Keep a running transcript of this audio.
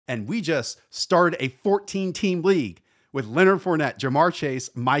And we just started a 14-team league with Leonard Fournette, Jamar Chase,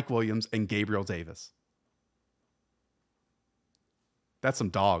 Mike Williams, and Gabriel Davis. That's some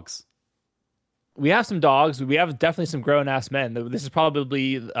dogs. We have some dogs. We have definitely some grown-ass men. This is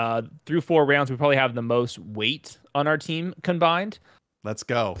probably, through 4 rounds, we probably have the most weight on our team combined. Let's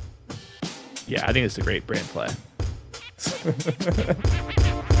go. Yeah, I think it's a great brand play.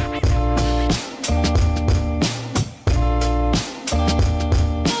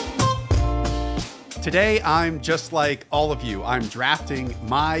 Today, I'm just like all of you. I'm drafting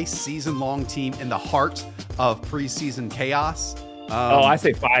my season-long team in the heart of preseason chaos. I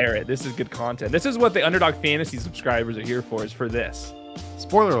say fire it. This is good content. This is what the Underdog Fantasy subscribers are here for, is for this.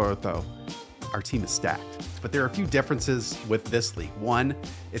 Spoiler alert, though, our team is stacked. But there are a few differences with this league. One,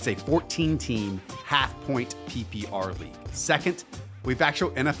 it's a 14-team half-point PPR league. Second, we've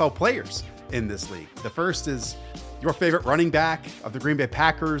actual NFL players in this league. The first is your favorite running back of the Green Bay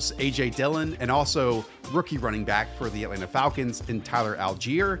Packers, A.J. Dillon, and also rookie running back for the Atlanta Falcons in Tyler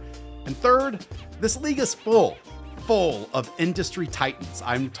Allgeier. And third, this league is full of industry titans.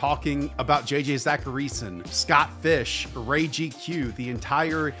 I'm talking about J.J. Zacharyson, Scott Fish, RayGQue, the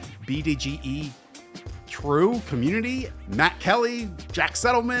entire BDGE crew, community, Matt Kelley, Jack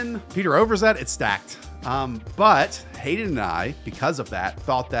Settleman, Peter Overzet. It's stacked. But Hayden and I, because of that,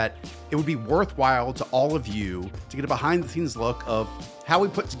 thought that it would be worthwhile to all of you to get a behind the scenes look of how we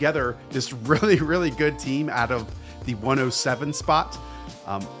put together this really, really good team out of the 107 spot.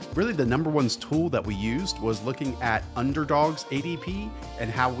 Really the number one tool that we used was looking at Underdog's ADP and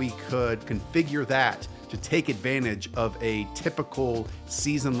how we could configure that to take advantage of a typical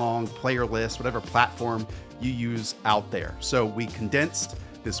season-long player list, whatever platform you use out there. So we condensed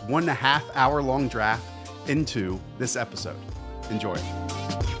this 1.5 hour long draft into this episode. Enjoy it.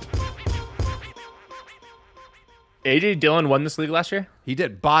 A.J. Dillon won this league last year? He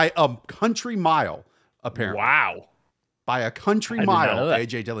did, by a country mile, apparently. Wow. By a country mile,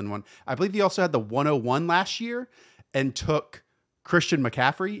 A.J. Dillon won. I believe he also had the 101 last year and took Christian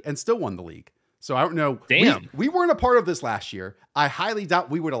McCaffrey and still won the league. So I don't know. Damn. We weren't a part of this last year. I highly doubt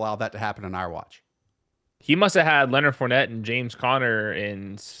we would allow that to happen on our watch. He must have had Leonard Fournette and James Conner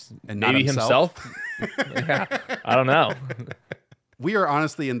and maybe himself. Yeah, I don't know. We are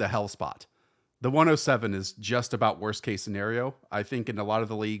honestly in the hell spot. The 107 is just about worst case scenario. I think in a lot of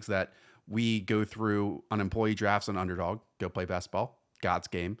the leagues that we go through on employee drafts on Underdog, go play basketball, God's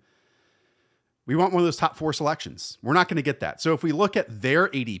game, we want one of those top 4 selections. We're not going to get that. So if we look at their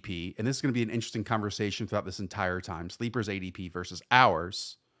ADP, and this is going to be an interesting conversation throughout this entire time, Sleeper's ADP versus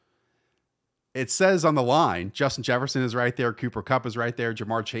ours, it says on the line, Justin Jefferson is right there, Cooper Kupp is right there,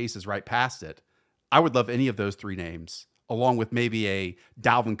 Jamar Chase is right past it. I would love any of those 3 names, along with maybe a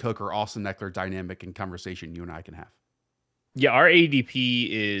Dalvin Cook or Austin Eckler dynamic in conversation you and I can have. Yeah, our ADP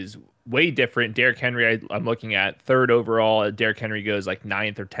is way different. Derrick Henry, I'm looking at 3rd overall. Derrick Henry goes like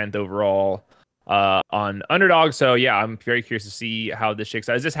 9th or 10th overall on Underdog. So yeah, I'm very curious to see how this shakes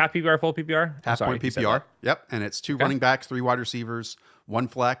out. Is this half PPR, full PPR? Half point PPR. Yep. And it's 2 running backs, 3 wide receivers, 1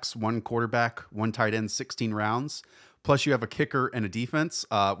 flex, 1 quarterback, 1 tight end, 16 rounds. Plus you have a kicker and a defense.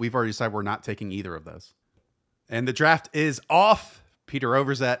 We've already decided we're not taking either of those. And the draft is off. Peter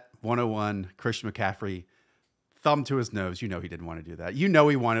Overzet, 101, Christian McCaffrey, thumb to his nose. You know he didn't want to do that. You know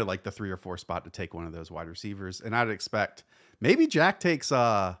he wanted like the 3 or 4 spot to take one of those wide receivers. And I'd expect maybe Jack takes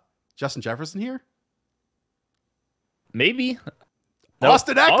Justin Jefferson here. Maybe.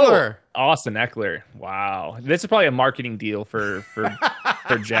 Austin Eckler. Oh, Austin Eckler. Wow. This is probably a marketing deal for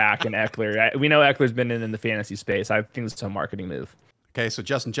Jack and Eckler. We know Eckler's been in the fantasy space. I think it's a marketing move. Okay, so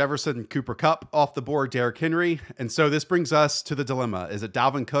Justin Jefferson, Cooper Kupp off the board, Derrick Henry. And so this brings us to the dilemma. Is it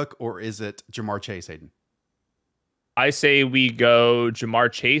Dalvin Cook or is it Jamar Chase, Hayden? I say we go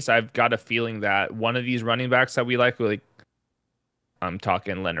Jamar Chase. I've got a feeling that one of these running backs that we like, I'm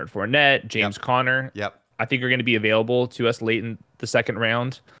talking Leonard Fournette, James Conner. Yep. I think are going to be available to us late in the 2nd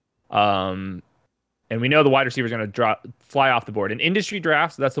round. And we know the wide receivers are going to fly off the board. In industry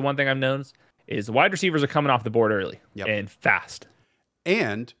drafts, that's the one thing I've known is the wide receivers are coming off the board early and fast.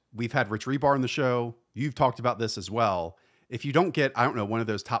 And we've had Rich Rebar on the show. You've talked about this as well. If you don't get, I don't know, one of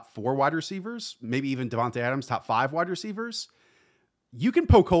those top 4 wide receivers, maybe even Devontae Adams, top 5 wide receivers, you can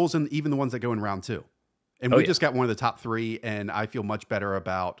poke holes in even the ones that go in round 2. And we just got one of the top 3, and I feel much better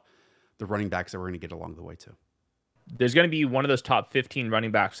about the running backs that we're going to get along the way too. There's going to be one of those top 15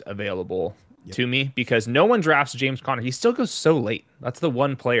 running backs available to me because no one drafts James Conner. He still goes so late. That's the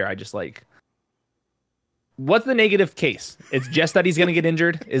one player I just like. What's the negative case? It's just that he's going to get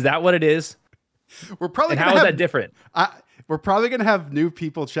injured. Is that what it is? We're probably. And how is that different? We're probably going to have new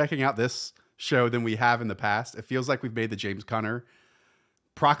people checking out this show than we have in the past. It feels like we've made the James Conner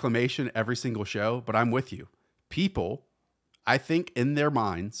proclamation every single show, but I'm with you. People, I think in their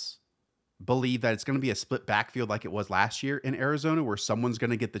minds, believe that it's going to be a split backfield like it was last year in Arizona, where someone's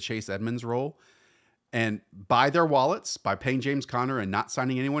going to get the Chase Edmonds role and buy their wallets by paying James Conner and not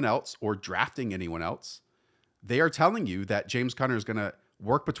signing anyone else or drafting anyone else. They are telling you that James Conner is going to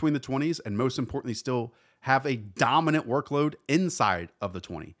work between the 20s and most importantly, still have a dominant workload inside of the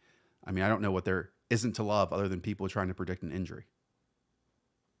 20. I mean, I don't know what there isn't to love other than people trying to predict an injury.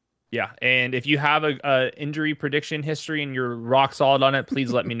 Yeah, and if you have a injury prediction history and you're rock solid on it,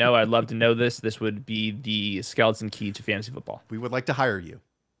 please let me know. I'd love to know this. This would be the skeleton key to fantasy football. We would like to hire you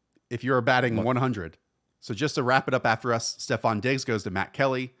if you're batting 100. So just to wrap it up after us, Stephon Diggs goes to Matt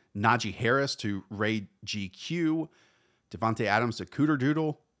Kelley, Najee Harris to RayGQue, Devontae Adams to Cooter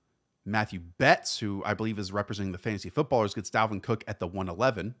Doodle, Matthew Betts, who I believe is representing the fantasy footballers, gets Dalvin Cook at the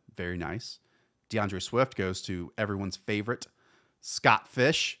 111. Very nice. DeAndre Swift goes to everyone's favorite Scott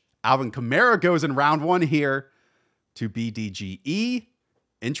Fish. Alvin Kamara goes in round 1 here to BDGE.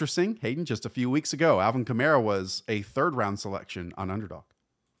 Interesting. Hayden, just a few weeks ago, Alvin Kamara was a 3rd round selection on Underdog.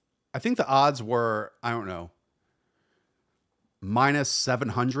 I think the odds were, I don't know, minus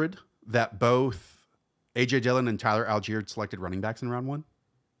 700 that both AJ Dillon and Tyler Allgeier selected running backs in round 1.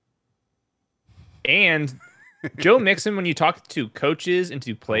 And Joe Mixon, when you talk to coaches and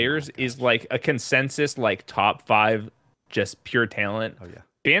to players, is like a consensus, like top 5, just pure talent. Oh yeah.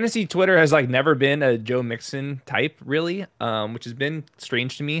 Fantasy Twitter has like never been a Joe Mixon type, really, which has been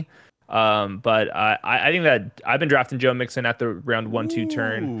strange to me. But I think that I've been drafting Joe Mixon at the round 1-2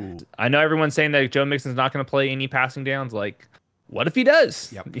 turn. I know everyone's saying that Joe Mixon's not going to play any passing downs. Like, what if he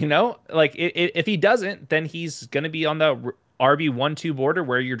does? Yep. You know, like if he doesn't, then he's going to be on the RB 1-2 border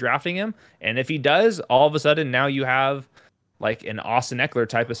where you're drafting him. And if he does, all of a sudden now you have like an Austin Eckler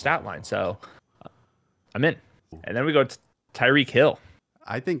type of stat line. So I'm in. And then we go to Tyreek Hill.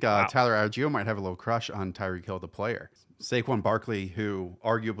 I think Tyler Allgeier might have a little crush on Tyreek Hill, the player. Saquon Barkley, who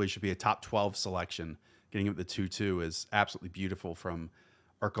arguably should be a top 12 selection, getting him at the 2-2 is absolutely beautiful from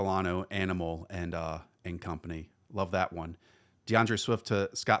Ercolano, Animal, and company. Love that one. DeAndre Swift to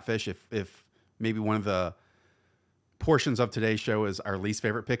Scott Fish. If maybe one of the portions of today's show is our least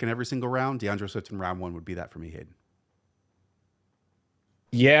favorite pick in every single round, DeAndre Swift in round 1 would be that for me, Hayden.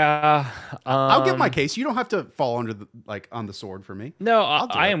 Yeah, I'll get my case. You don't have to fall under on the sword for me. No,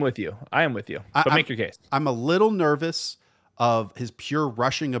 I am with you. I am with you. But make your case. I'm a little nervous of his pure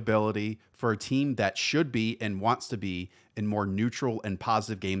rushing ability for a team that should be and wants to be in more neutral and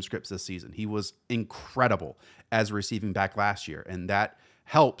positive game scripts this season. He was incredible as a receiving back last year, and that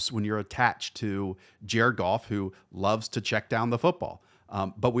helps when you're attached to Jared Goff, who loves to check down the football.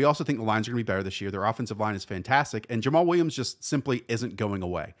 But we also think the lines are going to be better this year. Their offensive line is fantastic, and Jamal Williams just simply isn't going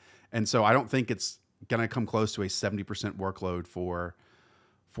away. And so I don't think it's going to come close to a 70% workload for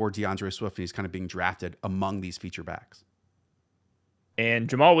DeAndre Swift, and he's kind of being drafted among these feature backs. And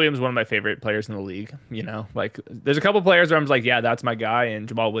Jamal Williams is one of my favorite players in the league. You know, like there's a couple players where I'm like, yeah, that's my guy, and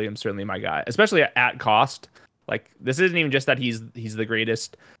Jamal Williams certainly my guy, especially at cost. Like this isn't even just that he's the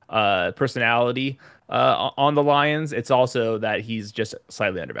greatest personality on the Lions. It's also that he's just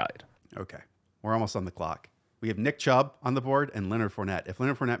slightly undervalued. Okay, we're almost on the clock. We have Nick Chubb on the board and Leonard Fournette. If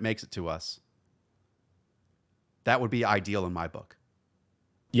Leonard Fournette makes it to us, that would be ideal in my book.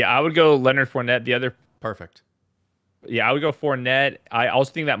 Yeah, I would go Leonard Fournette. The other perfect. Yeah, I would go Fournette. I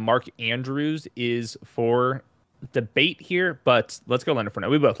also think that Mark Andrews is for debate here, but let's go Leonard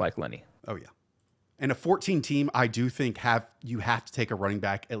Fournette. We both like Lenny. Oh yeah. And a 14 team, I do think you have to take a running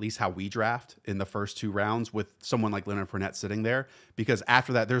back, at least how we draft in the first 2 rounds with someone like Leonard Fournette sitting there, because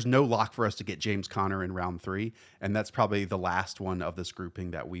after that, there's no lock for us to get James Conner in round 3. And that's probably the last one of this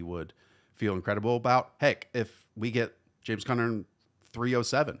grouping that we would feel incredible about. Heck, if we get James Conner in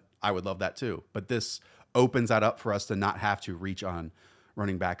 307, I would love that too. But this opens that up for us to not have to reach on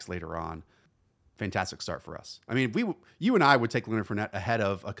running backs later on. Fantastic start for us. I mean, you and I would take Leonard Fournette ahead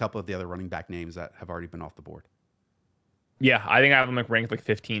of a couple of the other running back names that have already been off the board. Yeah, I think I have him ranked like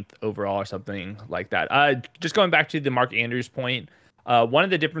 15th overall or something like that. Just going back to the Mark Andrews point, one of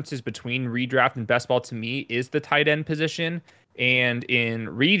the differences between redraft and best ball to me is the tight end position. And in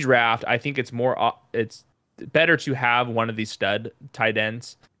redraft, I think it's better to have one of these stud tight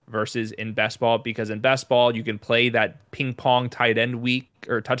ends versus in best ball, because in best ball you can play that ping pong tight end week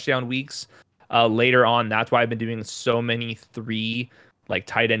or touchdown weeks. Later on, that's why I've been doing so many 3 like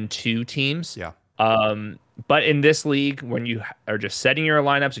tight end 2 teams. Yeah. But in this league, when you are just setting your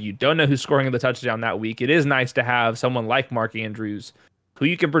lineups and you don't know who's scoring the touchdown that week, it is nice to have someone like Mark Andrews, who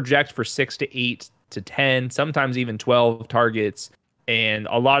you can project for 6 to 8 to 10, sometimes even 12 targets. And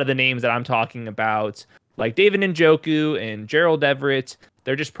a lot of the names that I'm talking about, like David Njoku and Gerald Everett,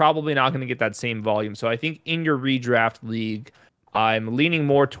 they're just probably not going to get that same volume. So I think in your redraft league, I'm leaning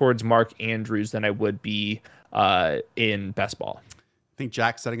more towards Mark Andrews than I would be in best ball. I think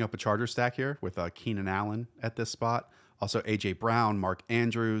Jack's setting up a Charger stack here with Keenan Allen at this spot. Also, A.J. Brown, Mark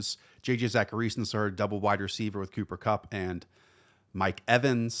Andrews, J.J. Zacharyson, double wide receiver with Cooper Kupp and Mike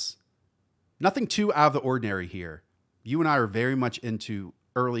Evans. Nothing too out of the ordinary here. You and I are very much into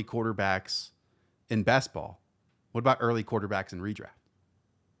early quarterbacks in best ball. What about early quarterbacks in redraft?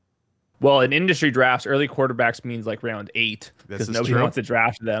 Well, in industry drafts, early quarterbacks means like round 8 because nobody wants to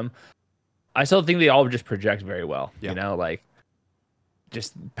draft them. I still think they all just project very well. Yeah. You know, like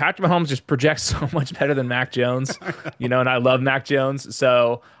just Patrick Mahomes just projects so much better than Mac Jones, you know, and I love Mac Jones.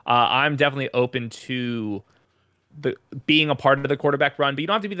 So I'm definitely open to being a part of the quarterback run, but you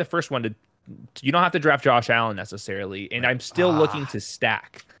don't have to be the first one you don't have to draft Josh Allen necessarily. And I'm still looking to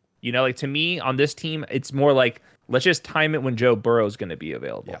stack, you know, like to me on this team, it's more like, let's just time it when Joe Burrow is going to be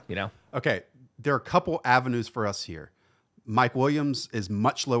available, you know? Okay. There are a couple avenues for us here. Mike Williams is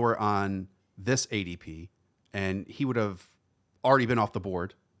much lower on this ADP, and he would have already been off the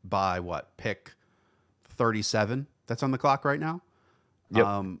board by pick 37 that's on the clock right now.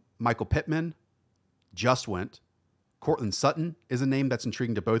 Yep. Michael Pittman just went. Cortland Sutton is a name that's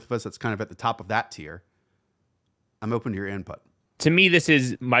intriguing to both of us. That's kind of at the top of that tier. I'm open to your input. To me, this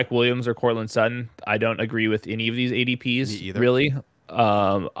is Mike Williams or Cortland Sutton. I don't agree with any of these ADPs, really.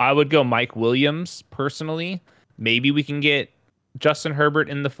 I would go Mike Williams personally. Maybe we can get Justin Herbert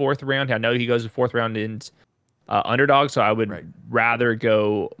in the 4th round. I know he goes to 4th round in Underdog, so I would rather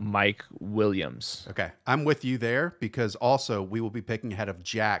go Mike Williams. Okay, I'm with you there because also we will be picking ahead of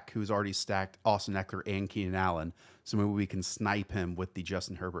Jack, who's already stacked Austin Eckler and Keenan Allen. So maybe we can snipe him with the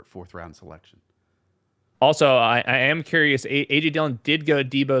Justin Herbert 4th round selection. Also, I am curious. A.J. Dillon did go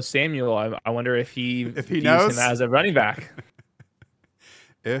Deebo Samuel. I wonder if he knows him as a running back.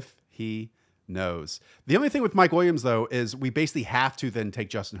 If he knows. The only thing with Mike Williams, though, is we basically have to then take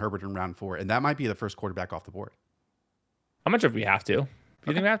Justin Herbert in round 4, and that might be the first quarterback off the board. How much if we have to? Do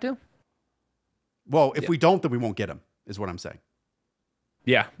you think we have to? Well, if we don't, then we won't get him, is what I'm saying.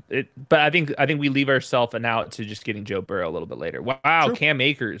 Yeah, but I think we leave ourselves an out to just getting Joe Burrow a little bit later. Wow, true. Cam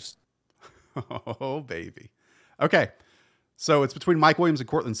Akers. Oh, baby. Okay, so it's between Mike Williams and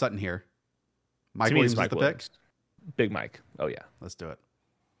Cortland Sutton here. Mike Williams is the pick? Big Mike. Oh, yeah. Let's do it.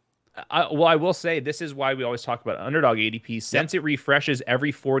 I will say this is why we always talk about Underdog ADP. Since it refreshes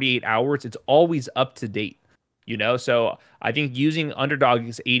every 48 hours, it's always up to date, you know? So I think using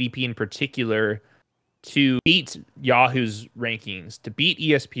Underdog's ADP in particular to beat Yahoo's rankings, to beat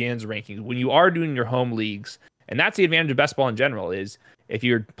ESPN's rankings, when you are doing your home leagues, and that's the advantage of best ball in general, is if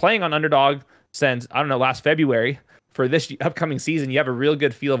you're playing on Underdog since, I don't know, last February, for this upcoming season, you have a real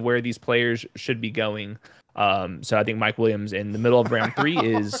good feel of where these players should be going. So I think Mike Williams in the middle of round 3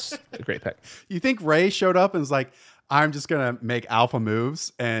 is a great pick. You think Ray showed up and was like, I'm just going to make alpha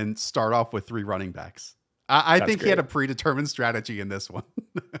moves and start off with 3 running backs? I think great. He had a predetermined strategy in this one.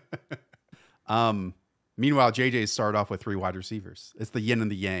 Meanwhile, JJ started off with 3 wide receivers. It's the yin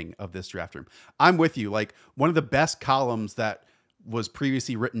and the yang of this draft room. I'm with you. Like, one of the best columns that was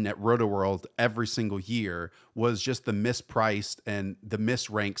previously written at RotoUnderworld every single year was just the mispriced and the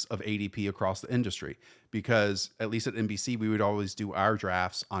misranks of ADP across the industry. Because at least at NBC, we would always do our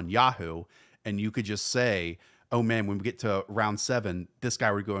drafts on Yahoo, and you could just say, oh man, when we get to round 7, this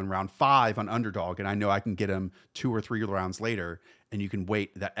guy would go in round 5 on Underdog, and I know I can get him 2 or 3 rounds later, and you can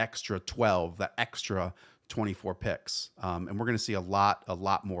wait that extra 12, that extra 24 picks. And we're going to see a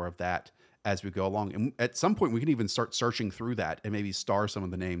lot more of that as we go along. And at some point, we can even start searching through that and maybe star some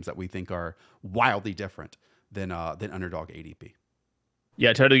of the names that we think are wildly different than Underdog ADP.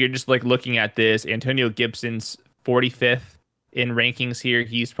 Yeah, totally. You're just like looking at this. Antonio Gibson's 45th in rankings here.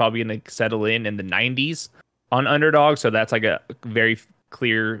 He's probably going to settle in the 90s on Underdog. So that's like a very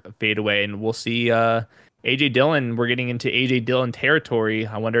clear fadeaway. And we'll see A.J. Dillon. We're getting into A.J. Dillon territory.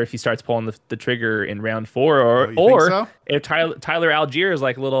 I wonder if he starts pulling the trigger in round 4 or if Tyler Allgeier is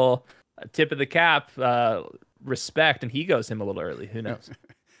like a little tip of the cap respect and he goes him a little early. Who knows?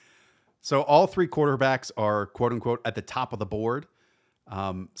 So all 3 quarterbacks are quote unquote at the top of the board.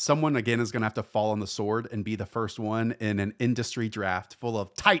 Someone again is going to have to fall on the sword and be the first one in an industry draft full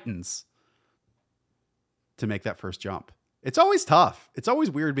of titans to make that first jump. It's always tough. It's always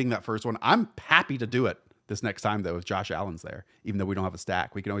weird being that first one. I'm happy to do it this next time though, if Josh Allen's there, even though we don't have a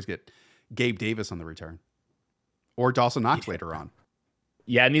stack. We can always get Gabe Davis on the return or Dawson Knox later on.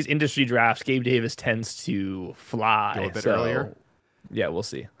 Yeah, in these industry drafts, Gabe Davis tends to fly. Go a bit earlier. Yeah, we'll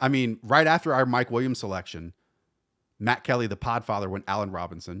see. I mean, right after our Mike Williams selection, Matt Kelley, the Podfather, went Allen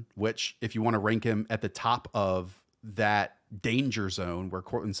Robinson, which if you want to rank him at the top of that danger zone where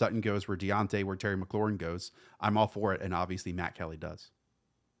Cortland Sutton goes, where Deontay, where Terry McLaurin goes, I'm all for it. And obviously Matt Kelley does.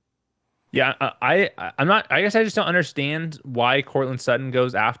 Yeah, I'm not. I guess I just don't understand why Cortland Sutton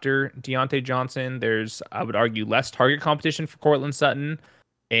goes after Deontay Johnson. There's, I would argue, less target competition for Cortland Sutton,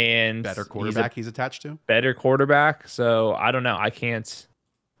 and Better quarterback he's attached to. Better quarterback. So I don't know. I can't.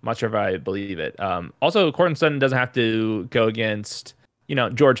 I'm not sure if I believe it. Also, Cortland Sutton doesn't have to go against,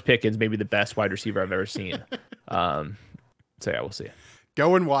 George Pickens, maybe the best wide receiver I've ever seen. So yeah, we'll see.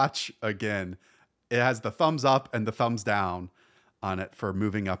 Go and watch again. It has the thumbs up and the thumbs down on it for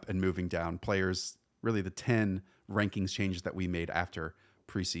moving up and moving down players. Really the 10 rankings changes that we made after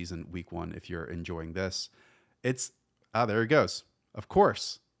preseason week 1. If you're enjoying this, there it goes. Of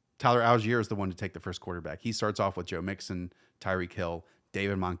course, Tyler Allgeier is the one to take the first quarterback. He starts off with Joe Mixon, Tyreek Hill,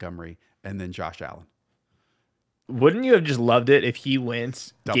 David Montgomery, and then Josh Allen. Wouldn't you have just loved it if he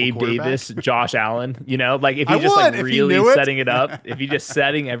went Gabe Davis, Josh Allen? Like if he just really setting it up, if he just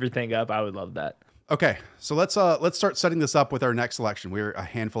setting everything up, I would love that. Okay, so let's start setting this up with our next selection. We're a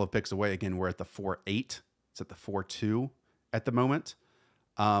handful of picks away. Again, we're at the 4-8. It's at the 4-2 at the moment.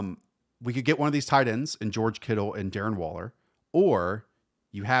 We could get one of these tight ends in George Kittle and Darren Waller, or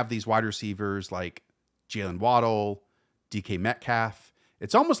you have these wide receivers like Jalen Waddle, DK Metcalf.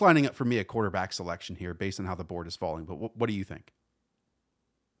 It's almost lining up for me a quarterback selection here based on how the board is falling. But what do you think?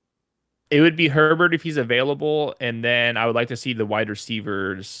 It would be Herbert if he's available, and then I would like to see the wide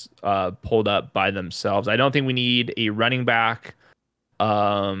receivers pulled up by themselves. I don't think we need a running back.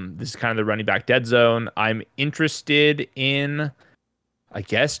 This is kind of the running back dead zone. I'm interested in, I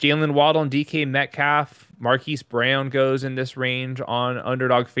guess, Jalen Waddle and DK Metcalf. Marquise Brown goes in this range on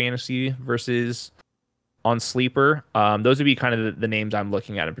Underdog Fantasy versus on Sleeper. Those would be kind of the names I'm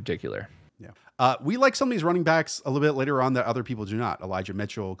looking at in particular. Yeah. We like some of these running backs a little bit later on that other people do not. Elijah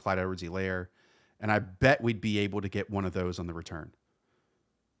Mitchell, Clyde Edwards-Helaire. And I bet we'd be able to get one of those on the return.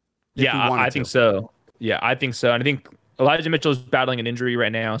 Yeah, I think so. Yeah, I think so. And I think Elijah Mitchell is battling an injury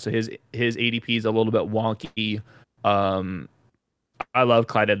right now, so his ADP is a little bit wonky. I love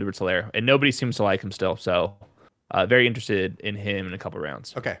Clyde Edwards-Helaire, and nobody seems to like him still. So very interested in him in a couple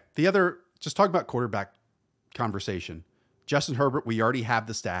rounds. Okay. Just talk about quarterback conversation. Justin Herbert, we already have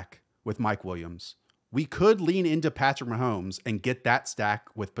the stack with Mike Williams. We could lean into Patrick Mahomes and get that stack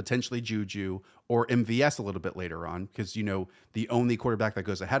with potentially Juju or MVS a little bit later on, because the only quarterback that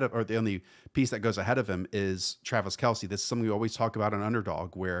goes ahead of, or the only piece that goes ahead of him is Travis Kelce. This is something we always talk about on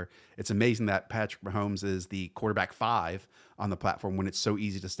Underdog, where it's amazing that Patrick Mahomes is the quarterback 5 on the platform when it's so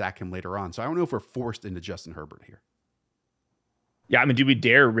easy to stack him later on. So I don't know if we're forced into Justin Herbert here. Yeah, I mean, do we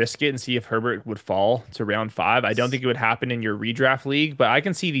dare risk it and see if Herbert would fall to round 5? I don't think it would happen in your redraft league, but I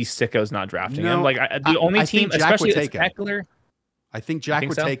can see these sickos not drafting him. Like the only team, especially Eckler. I think Jack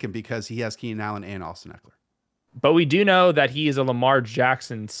would take him because he has Keenan Allen and Austin Eckler. But we do know that he is a Lamar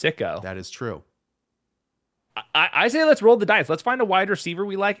Jackson sicko. That is true. I say let's roll the dice. Let's find a wide receiver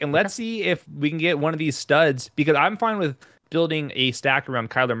we like, and let's see if we can get one of these studs, because I'm fine with building a stack around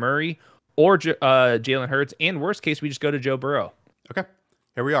Kyler Murray or Jalen Hurts, and worst case, we just go to Joe Burrow. Okay,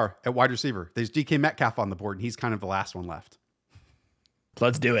 here we are at wide receiver. There's DK Metcalf on the board, and he's kind of the last one left.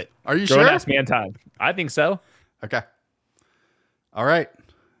 Let's do it. Are you sure? Last man time. I think so. Okay. All right.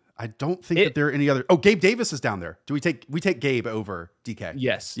 I don't think that there are any other. Oh, Gabe Davis is down there. Do we take Gabe over DK?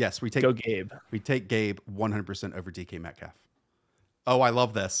 Yes. Yes, we take Go Gabe. We take Gabe 100% over DK Metcalf. Oh, I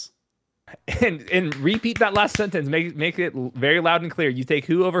love this. And repeat that last sentence. Make it very loud and clear. You take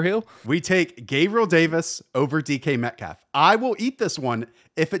who over who? We take Gabriel Davis over DK Metcalf. I will eat this one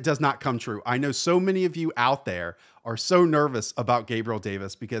if it does not come true. I know so many of you out there are so nervous about Gabriel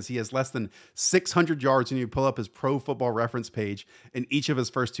Davis because he has less than 600 yards when you pull up his Pro Football Reference page in each of his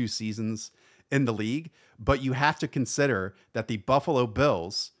first 2 seasons in the league. But you have to consider that the Buffalo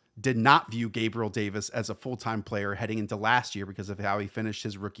Bills did not view Gabriel Davis as a full-time player heading into last year because of how he finished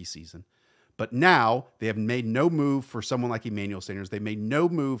his rookie season. But now they have made no move for someone like Emmanuel Sanders. They made no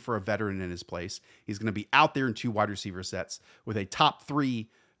move for a veteran in his place. He's going to be out there in 2 wide receiver sets with a top 3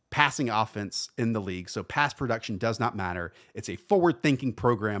 passing offense in the league. So pass production does not matter. It's a forward-thinking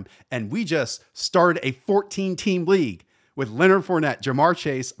program. And we just started a 14-team league with Leonard Fournette, Jamar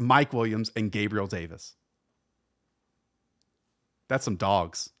Chase, Mike Williams, and Gabriel Davis. That's some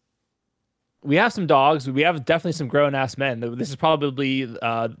dogs. We have some dogs. We have definitely some grown-ass men. This is probably,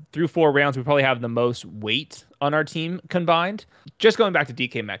 through 4 rounds, we probably have the most weight on our team combined. Just going back to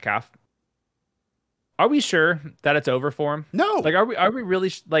DK Metcalf, are we sure that it's over for him? No. Like, are we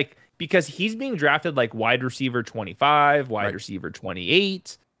really, because he's being drafted like wide receiver 25, wide receiver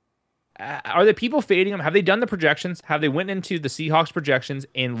 28. are the people fading him? Have they done the projections? Have they went into the Seahawks projections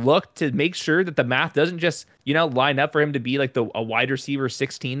and looked to make sure that the math doesn't just, line up for him to be like a wide receiver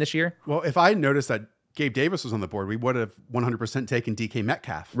 16 this year? Well, if I noticed that Gabe Davis was on the board, we would have 100% taken DK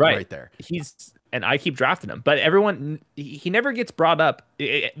Metcalf right there. And I keep drafting him, but he never gets brought up.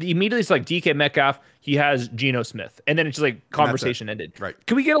 Immediately it's like DK Metcalf, he has Geno Smith, and then it's just like conversation ended. Right.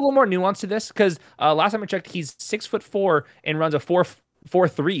 Can we get a little more nuance to this? Because last time I checked, he's 6'4" and runs a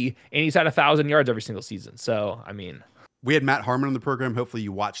 4.3, and he's had 1,000 yards every single season. So, I mean, we had Matt Harmon on the program. Hopefully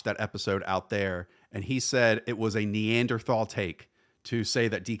you watched that episode out there. And he said it was a Neanderthal take to say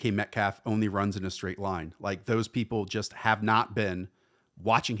that DK Metcalf only runs in a straight line. Like, those people just have not been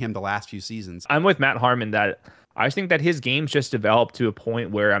watching him the last few seasons. I'm with Matt Harmon that I think that his game's just developed to a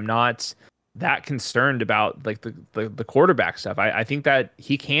point where I'm not that concerned about like the quarterback stuff. I think that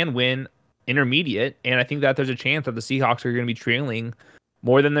he can win intermediate, and I think that there's a chance that the Seahawks are going to be trailing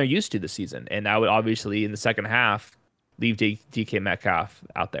more than they're used to this season. And that would obviously in the second half leave DK Metcalf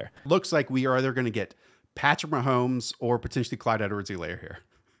out there. Looks like we are either going to get Patrick Mahomes or potentially Clyde Edwards-Helaire here,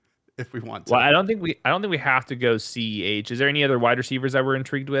 if we want to. Well, I don't think we have to go CEH. Is there any other wide receivers that we're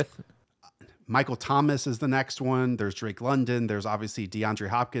intrigued with? Michael Thomas is the next one. There's Drake London. There's obviously DeAndre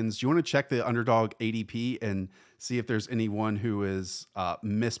Hopkins. Do you want to check the Underdog ADP and see if there's anyone who is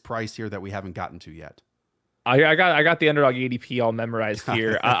mispriced here that we haven't gotten to yet? I got the Underdog ADP all memorized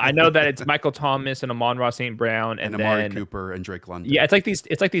here. I know that it's Michael Thomas and Amon-Ra St. Brown and Amari then Cooper and Drake London. Yeah, it's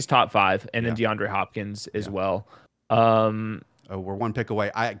like these top five, and then DeAndre Hopkins as well. We're one pick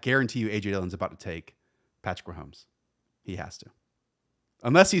away. I guarantee you AJ Dillon's about to take Patrick Mahomes. He has to.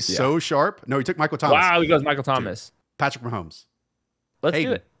 Unless he's so sharp. No, he took Michael Thomas. Wow, he goes Michael Thomas. Dude, Patrick Mahomes. Let's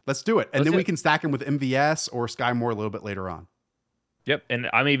do it. Let's do it. And then we can stack him with MVS or Sky Moore a little bit later on. Yep, and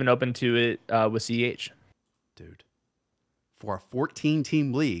I'm even open to it with CH. Dude, for a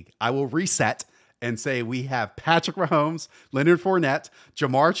 14-team league, I will reset and say we have Patrick Mahomes, Leonard Fournette,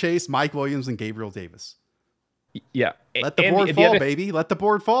 Jamar Chase, Mike Williams, and Gabriel Davis. Yeah. Let the board fall, baby. Let the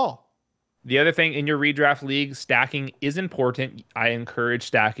board fall. The other thing in your redraft league, stacking is important. I encourage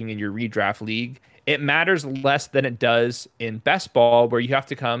stacking in your redraft league. It matters less than it does in best ball, where you have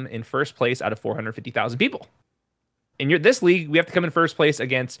to come in first place out of 450,000 people. In this league, we have to come in first place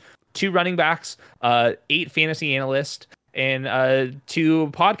against 2 running backs, 8 fantasy analysts, and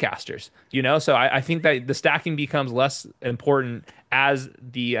 2 podcasters. So I think that the stacking becomes less important as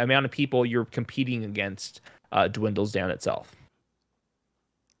the amount of people you're competing against dwindles down itself.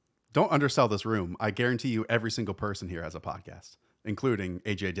 Don't undersell this room. I guarantee you every single person here has a podcast, including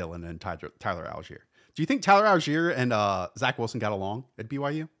AJ Dillon and Tyler Allgeier. Do you think Tyler Allgeier and Zach Wilson got along at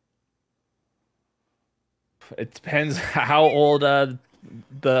BYU? It depends how old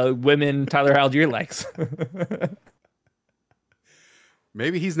the women Tyler Allgeier likes.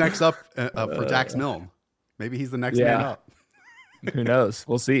 Maybe he's next up for Dax Milne. Maybe he's the next man up. Who knows?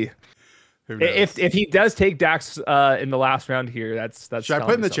 We'll see. If he does take Dax in the last round here, that's. Should I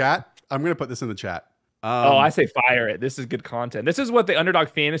put in the chat? I'm going to put this in the chat. I say fire it. This is good content. This is what the Underdog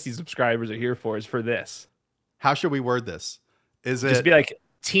Fantasy subscribers are here for. Is for this. How should we word this? Is it just be like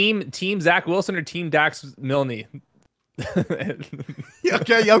team Zach Wilson or team Dax Milne? Okay.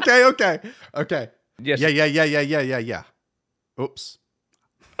 Yes. Yeah. Oops.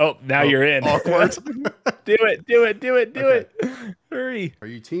 Oh, now you're in. Awkward. Do it. Hurry. Are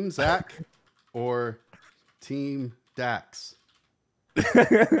you team Zach or team Dax?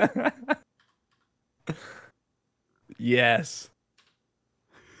 Yes.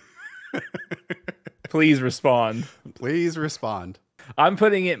 Please respond. I'm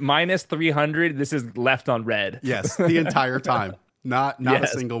putting it minus 300. This is left on red. Yes, the entire time. Not a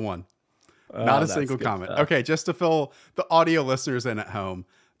single one. Not a single comment. Stuff. Okay, just to fill the audio listeners in at home,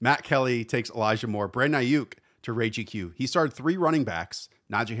 Matt Kelley takes Elijah Moore, Brandon Ayuk to RayGQue. He started 3 running backs,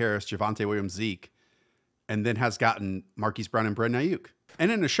 Najee Harris, Javonte Williams, Zeke, and then has gotten Marquise Brown and Brandon Ayuk.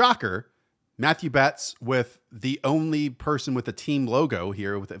 And in a shocker, Matthew Betts, with the only person with a team logo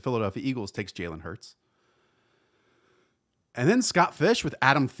here with the Philadelphia Eagles, takes Jalen Hurts. And then Scott Fish with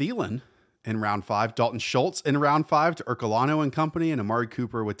Adam Thielen in round 5, Dalton Schultz in round 5 to Ercolano and company, and Amari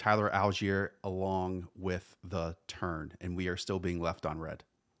Cooper with Tyler Allgeier along with the turn. And we are still being left on red.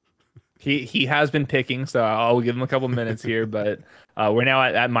 He has been picking, so I'll give him a couple minutes here, but we're now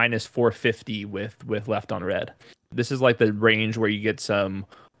at minus 450 with left on red. This is like the range where you get some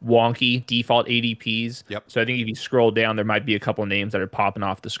wonky default ADPs. Yep. So I think if you scroll down, there might be a couple names that are popping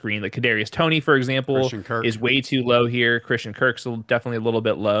off the screen. Like Kadarius Toney, for example, is way too low here. Christian Kirk's definitely a little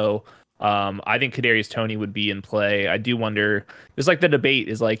bit low. I think Kadarius Toney would be in play. I do wonder. It's like the debate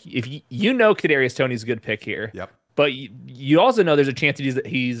is like if Kadarius Toney's a good pick here. Yep. But you also know there's a chance that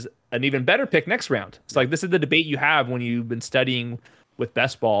he's an even better pick next round. It's like this is the debate you have when you've been studying with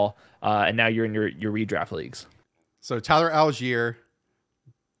best ball, and now you're in your redraft leagues. So Tyler Allgeier,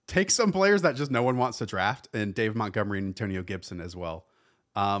 take some players that just no one wants to draft, and Dave Montgomery and Antonio Gibson as well.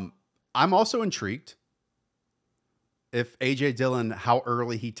 I'm also intrigued if AJ Dillon, how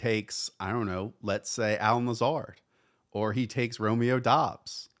early he takes, I don't know, let's say Alan Lazard, or he takes Romeo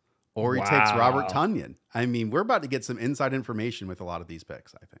Dobbs, or he takes Robert Tonyan. I mean, we're about to get some inside information with a lot of these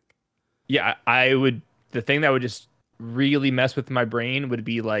picks, I think. Yeah, I would. The thing that would just really mess with my brain would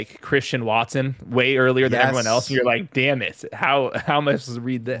be like Christian Watson way earlier than everyone else. And you're like, damn it. How am I supposed to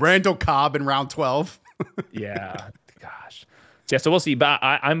read this? Randall Cobb in round 12. Yeah. Gosh. Yeah, so we'll see. But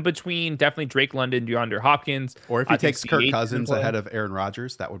I'm between definitely Drake London, DeAndre Hopkins. Or if he takes Kirk Cousins ahead of Aaron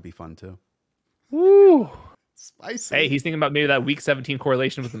Rodgers, that would be fun too. Woo. Spicy. Hey, he's thinking about maybe that week 17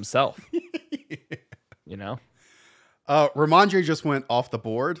 correlation with himself. You know? Ramondre just went off the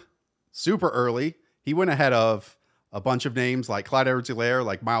board super early. He went ahead of a bunch of names like Clyde Edwards-Helaire,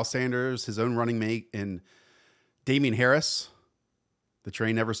 like Miles Sanders, his own running mate, and Damian Harris. The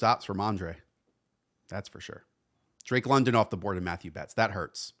train never stops for Ramondre. That's for sure. Drake London off the board and Matthew Betts. That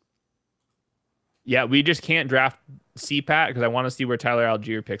hurts. Yeah, we just can't draft CPAT because I want to see where Tyler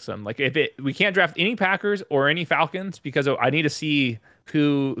Allgeier picks them. Like we can't draft any Packers or any Falcons because I need to see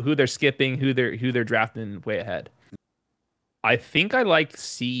who they're skipping, who they're drafting way ahead. I think I liked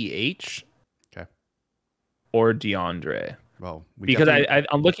CH. Okay. Or DeAndre. Well, because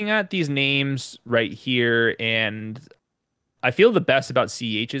I'm looking at these names right here, and I feel the best about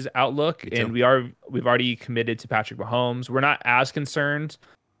CH's outlook, and we've already committed to Patrick Mahomes. We're not as concerned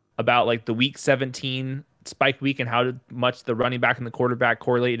about like the week 17 spike week and how much the running back and the quarterback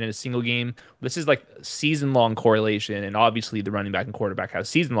correlate in a single game. This is like season-long correlation, and obviously the running back and quarterback have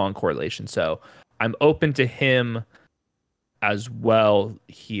season-long correlation. So I'm open to him as well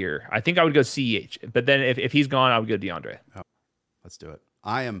here. I think I would go CH, but then if he's gone, I would go DeAndre. Oh, let's do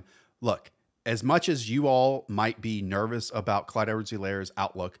it. Look, as much as you all might be nervous about Clyde Edwards-Helaire's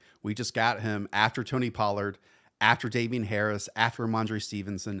outlook, we just got him after Tony Pollard, after Damian Harris, after Ramondre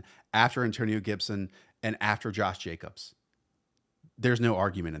Stevenson, after Antonio Gibson, and after Josh Jacobs. There's no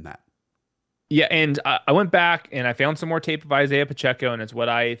argument in that. Yeah, and I went back and I found some more tape of Isaiah Pacheco, and it's what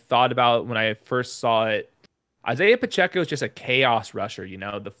I thought about when I first saw it. Isaiah Pacheco is just a chaos rusher, you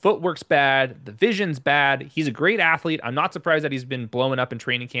know. The footwork's bad, the vision's bad. He's a great athlete. I'm not surprised that he's been blowing up in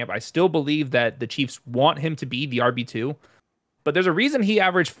training camp. I still believe that the Chiefs want him to be the RB2. But there's a reason he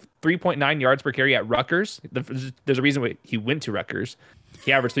averaged 3.9 yards per carry at Rutgers. There's a reason he went to Rutgers.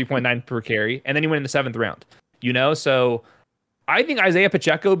 He averaged 3.9 per carry, and then he went in the 7th round. You know, so I think Isaiah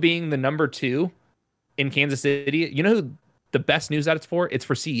Pacheco being the number 2 in Kansas City, you know who the best news that it's for? It's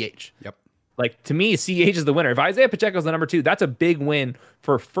for CH. Yep. Like, to me, CH is the winner. If Isaiah Pacheco is the number 2, that's a big win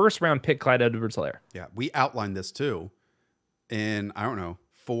for first-round pick Clyde Edwards-Helaire. Yeah, we outlined this too in,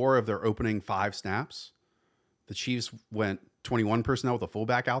 4 of their opening 5 snaps. The Chiefs went 21 personnel with a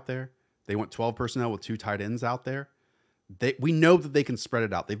fullback out there. They went 12 personnel with 2 tight ends out there. We know that they can spread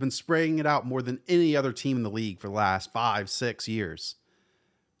it out. They've been spreading it out more than any other team in the league for the last 5-6 years.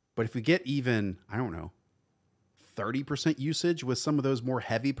 But if we get even, 30% usage with some of those more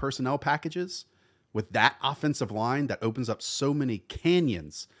heavy personnel packages, with that offensive line that opens up so many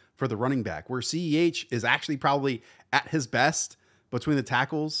canyons for the running back, where CEH is actually probably at his best between the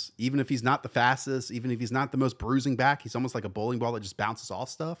tackles, even if he's not the fastest, even if he's not the most bruising back, he's almost like a bowling ball that just bounces off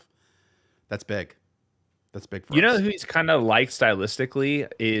stuff. That's big. That's big for us. You know who he's kind of like stylistically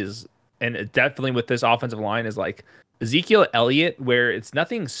is, and definitely with this offensive line, is like Ezekiel Elliott, where it's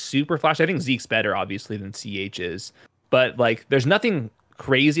nothing super flashy. I think Zeke's better, obviously, than CH is. But, like, there's nothing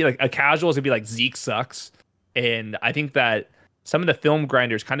crazy. Like, a casual is going to be like, Zeke sucks. And I think that some of the film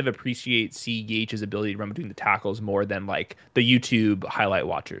grinders kind of appreciate CH's ability to run between the tackles more than, like, the YouTube highlight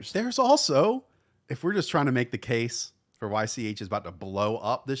watchers. There's also, if we're just trying to make the case for why CH is about to blow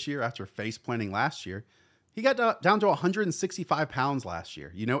up this year after face planting last year, he got down to 165 pounds last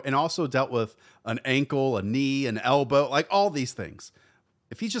year, and also dealt with an ankle, a knee, an elbow, like all these things.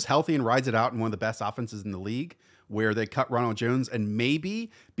 If he's just healthy and rides it out in one of the best offenses in the league, where they cut Ronald Jones, and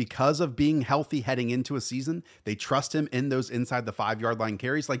maybe because of being healthy heading into a season, they trust him in those inside the 5-yard line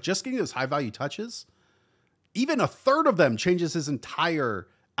carries, like just getting those high value touches, even a third of them changes his entire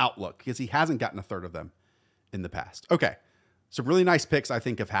outlook because he hasn't gotten a third of them in the past. Okay. Some really nice picks I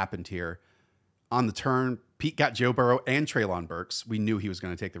think have happened here. On the turn, Pete got Joe Burrow and Treylon Burks. We knew he was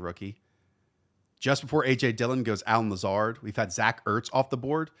going to take the rookie. Just before A.J. Dillon goes Alan Lazard, we've had Zach Ertz off the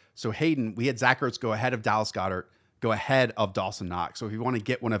board. So Hayden, we had Zach Ertz go ahead of Dallas Goedert, go ahead of Dawson Knox. So if you want to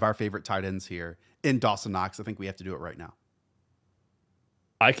get one of our favorite tight ends here in Dawson Knox, I think we have to do it right now.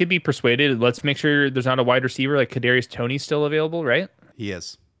 I could be persuaded. Let's make sure there's not a wide receiver like Kadarius Toney still available, right? He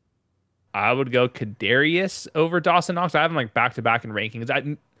is. I would go Kadarius over Dawson Knox. I have him like back to back in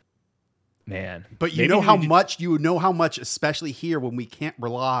rankings. Man, but you know how much, especially here when we can't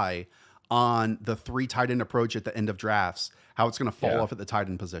rely on the 3 tight end approach at the end of drafts, how it's going to fall off at the tight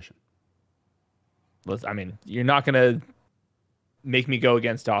end position. I mean, you're not going to make me go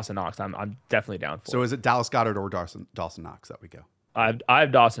against Dawson Knox. I'm definitely down for it. So is it Dallas Goedert or Dawson Knox that we go? I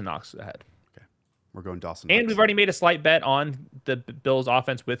have Dawson Knox ahead. Okay. We're going Dawson And Knox. we've already made a slight bet on the Bills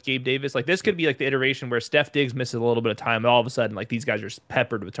offense with Gabe Davis. Like this could be like the iteration where Steph Diggs misses a little bit of time and all of a sudden like these guys are just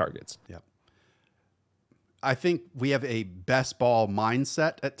peppered with targets. Yep. I think we have a best ball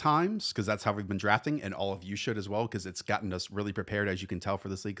mindset at times because that's how we've been drafting, and all of you should as well because it's gotten us really prepared, as you can tell, for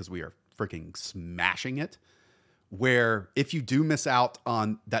this league because we are freaking smashing it. Where if you do miss out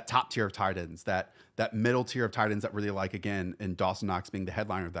on that top tier of tight ends, that middle tier of tight ends that really like, again, and Dawson Knox being the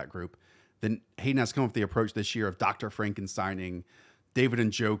headliner of that group, then Hayden has come up with the approach this year of Dr. Frankensteining David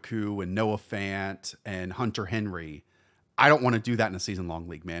Njoku and Noah Fant and Hunter Henry. I don't want to do that in a season-long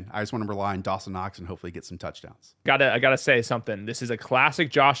league, man. I just want to rely on Dawson Knox and hopefully get some touchdowns. I gotta say something. This is a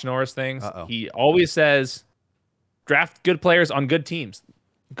classic Josh Norris thing. Uh-oh. He always says, draft good players on good teams.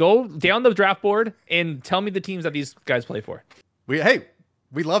 Go down the draft board and tell me the teams that these guys play for. We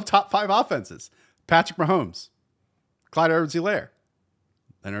love top 5 offenses. Patrick Mahomes, Clyde Edwards-Helaire,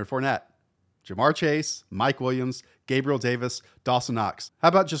 Leonard Fournette, Jamar Chase, Mike Williams, Gabriel Davis, Dawson Knox. How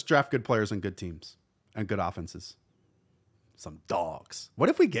about just draft good players on good teams and good offenses? Some dogs. What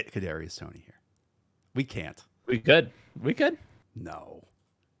if we get Kadarius Toney here? We can't. We could. No.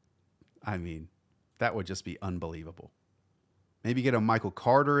 I mean, that would just be unbelievable. Maybe get a Michael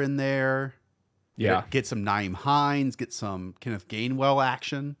Carter in there. Yeah. Get some Naeem Hines. Get some Kenneth Gainwell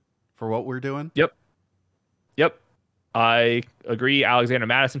action for what we're doing. Yep. I agree. Alexander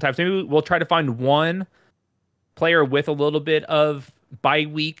Madison types. Maybe we'll try to find one player with a little bit of bye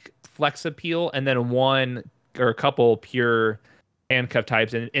week flex appeal and then one or a couple pure handcuff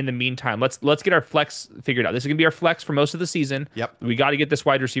types. And in the meantime, let's get our flex figured out. This is going to be our flex for most of the season. Yep. We got to get this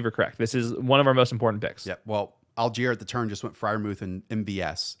wide receiver correct. This is one of our most important picks. Yep. Well, Allgeier at the turn just went Freiermuth and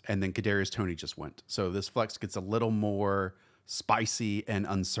MVS, and then Kadarius Toney just went. So this flex gets a little more spicy and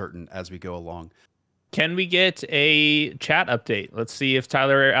uncertain as we go along. Can we get a chat update? Let's see if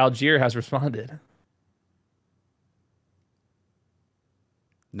Tyler Allgeier has responded.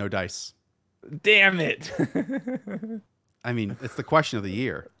 No dice. Damn it. I mean, it's the question of the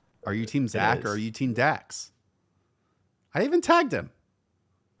year. Are you team Zach or are you team Dax? I even tagged him.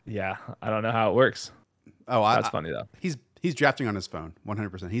 Yeah, I don't know how it works. Oh, that's funny though. He's drafting on his phone,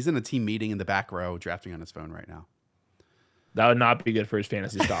 100%. He's in a team meeting in the back row, drafting on his phone right now. That would not be good for his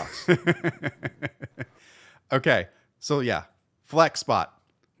fantasy stocks. Okay, so yeah, flex spot.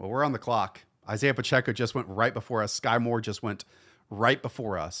 Well, we're on the clock. Isaiah Pacheco just went right before us. Sky Moore just went right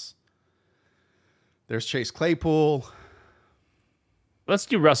before us. There's Chase Claypool. Let's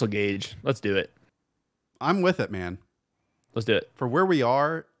do Russell Gage. Let's do it. I'm with it, man. Let's do it. For where we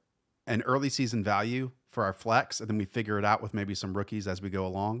are and early season value for our flex, and then we figure it out with maybe some rookies as we go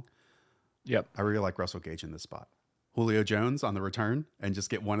along. Yep. I really like Russell Gage in this spot. Julio Jones on the return and just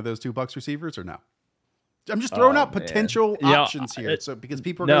get one of those 2 Bucs receivers or no? I'm just throwing out potential options here. So because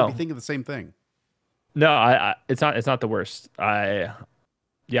people are going to be thinking the same thing. No, it's not the worst. I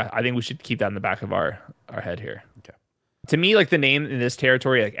think we should keep that in the back of our head here. Okay. To me, like the name in this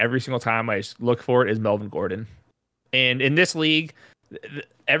territory, like every single time I just look for it is Melvin Gordon. And in this league,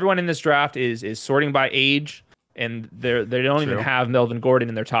 everyone in this draft is sorting by age, and they don't even have Melvin Gordon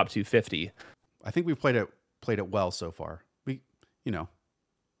in their top 250. I think we've played it well so far.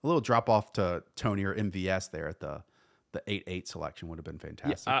 A little drop off to Toney or MVS there at the 8-8 selection would have been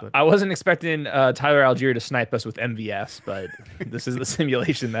fantastic. Yeah, I wasn't expecting Tyler Allgeier to snipe us with MVS, but this is the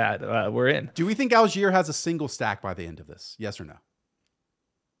simulation that we're in. Do we think Allgeier has a single stack by the end of this? Yes or no?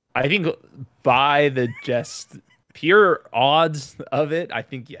 I think by the just pure odds of it, I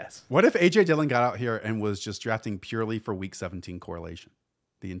think yes. What if AJ Dillon got out here and was just drafting purely for week 17 correlation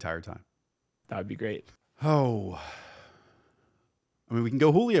the entire time? That would be great. Oh, I mean, we can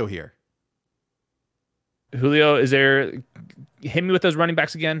go Julio here. Julio, is there... Hit me with those running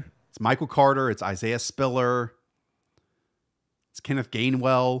backs again. It's Michael Carter. It's Isaiah Spiller. It's Kenneth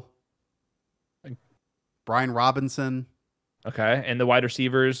Gainwell. Brian Robinson. Okay. And the wide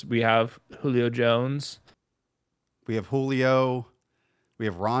receivers, we have Julio Jones. We have Julio. We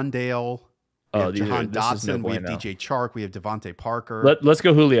have Rondale. We have Jahan Dotson. We have DJ Chark. We have Devontae Parker. Let's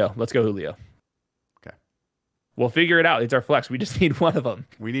go Julio. Okay. We'll figure it out. It's our flex. We just need one of them.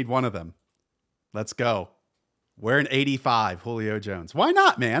 We need one of them. Let's go. We're an 85, Julio Jones. Why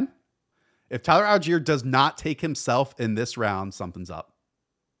not, man? If Tyler Allgeier does not take himself in this round, something's up.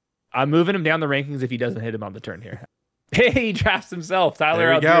 I'm moving him down the rankings if he doesn't hit him on the turn here. Hey, he drafts himself. Tyler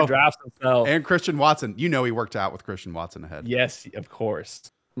Allgeier drafts himself. And Christian Watson. You know he worked out with Christian Watson ahead. Yes, of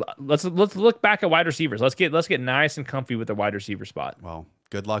course. Let's look back at wide receivers. Let's get nice and comfy with the wide receiver spot. Well,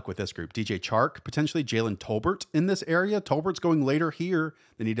 good luck with this group. DJ Chark, potentially Jalen Tolbert in this area. Tolbert's going later here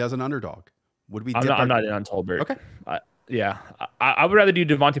than he does an Underdog. Would we? I'm not in on Tolbert. Okay. Yeah, I would rather do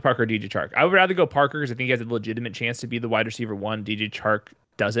Devontae Parker or DJ Chark. I would rather go Parker because I think he has a legitimate chance to be the wide receiver one. DJ Chark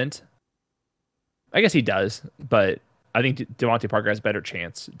doesn't. I guess he does, but I think Devontae Parker has a better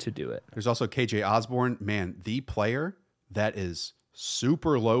chance to do it. There's also KJ Osborne. Man, the player that is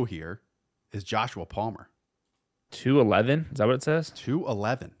super low here is Joshua Palmer. 211? Is that what it says?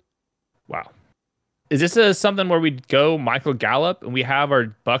 211. Wow. Is this something where we go Michael Gallup and we have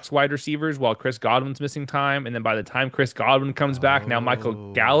our Bucks wide receivers while Chris Godwin's missing time, and then by the time Chris Godwin comes back, now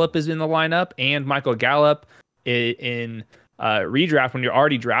Michael Gallup is in the lineup, and Michael Gallup in redraft when you're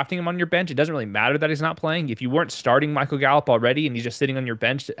already drafting him on your bench? It doesn't really matter that he's not playing. If you weren't starting Michael Gallup already and he's just sitting on your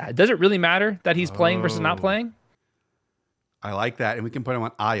bench, does it really matter that he's playing versus not playing? I like that, and we can put him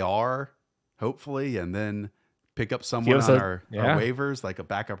on IR, hopefully, and then pick up someone on our waivers, like a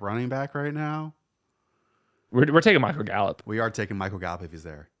backup running back right now. We're taking Michael Gallup. We are taking Michael Gallup if he's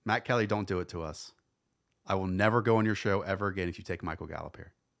there. Matt Kelley, don't do it to us. I will never go on your show ever again if you take Michael Gallup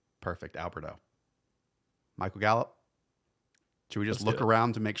here. Perfect, Alberto. Michael Gallup. Should we just look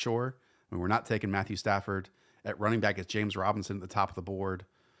around to make sure? I mean, we're not taking Matthew Stafford. At running back, it's James Robinson at the top of the board.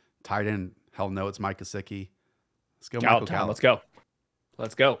 Tight end, hell no, it's Mike Gesicki. Let's go, Michael Gallup.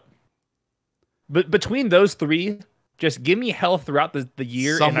 Let's go. But between those three, just give me health throughout the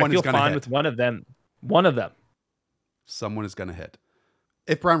year, and I feel fine with one of them. Someone is going to hit.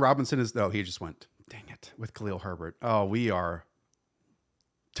 If Brian Robinson is... No, he just went. Dang it. With Khalil Herbert. Oh, we are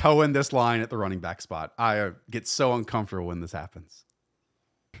towing this line at the running back spot. I get so uncomfortable when this happens.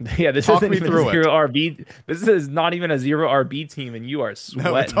 Yeah, this isn't even a zero RB. This is not even a zero RB team, and you are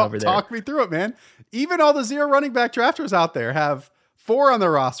sweating over there. Talk me through it, man. Even all the zero running back drafters out there have 4 on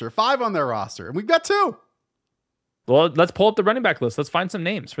their roster, 5 on their roster, and we've got 2. Well, let's pull up the running back list. Let's find some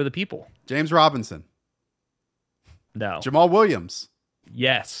names for the people. James Robinson. No. Jamal Williams.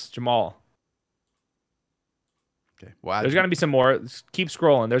 Yes, Jamal. Okay. Well, there's going to be some more. Keep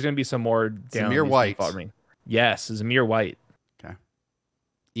scrolling. There's going to be some more down. Zamir White. Yes, Zamir White. Okay.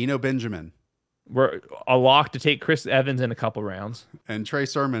 Eno Benjamin. We're a lock to take Chris Evans in a couple rounds. And Trey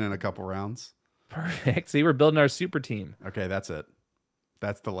Sermon in a couple rounds. Perfect. See, we're building our super team. Okay, that's it.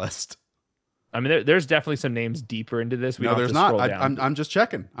 That's the list. I mean, there's definitely some names deeper into this. No, there's not. I'm just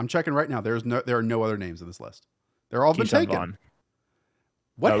checking. I'm checking right now. There are no other names in this list. They're all been taken. Vaughn.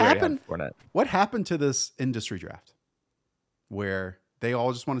 What happened? What happened to this industry draft where they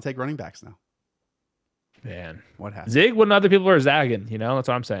all just want to take running backs now? Man, what happened? Zig when other people are zagging. You know, that's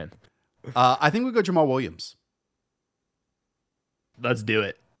what I'm saying. I think we go Jamal Williams. Let's do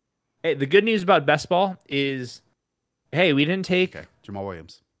it. Hey, the good news about best ball is, hey, we didn't take Jamal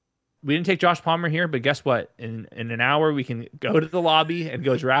Williams. We didn't take Josh Palmer here, but guess what? In an hour, we can go to the lobby and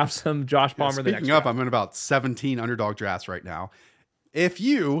go draft some Josh Palmer. Speaking of, I'm in about 17 Underdog drafts right now. If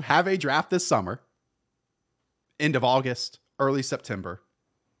you have a draft this summer, end of August, early September,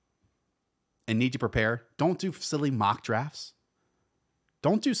 and need to prepare, don't do silly mock drafts.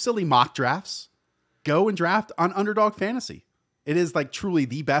 Don't do silly mock drafts. Go and draft on Underdog Fantasy. It is like truly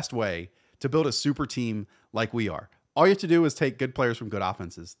the best way to build a super team like we are. All you have to do is take good players from good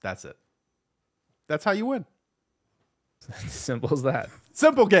offenses. That's it. That's how you win. Simple as that.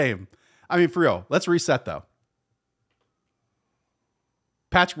 Simple game. I mean, for real. Let's reset, though.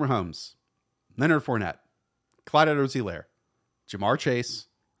 Patrick Mahomes, Leonard Fournette, Clyde Edwards-Helaire, Jamar Chase,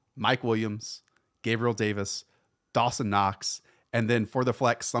 Mike Williams, Gabriel Davis, Dawson Knox, and then for the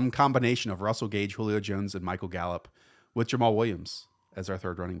flex, some combination of Russell Gage, Julio Jones, and Michael Gallup with Jamal Williams as our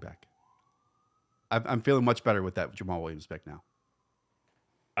third running back. I'm feeling much better with that Jamal Williams pick now.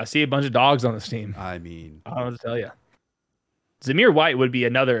 I see a bunch of dogs on this team. I mean, I don't know what to tell you. Zamir White would be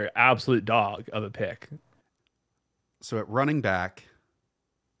another absolute dog of a pick. So at running back,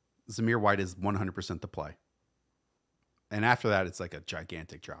 Zamir White is 100% the play. And after that, it's like a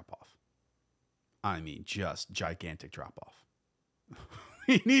gigantic drop-off. I mean, just gigantic drop-off.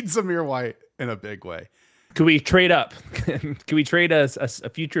 We need Zamir White in a big way. Could we trade up? Could we trade a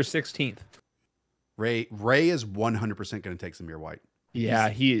future 16th? Ray is 100% going to take Zamir White. Yeah,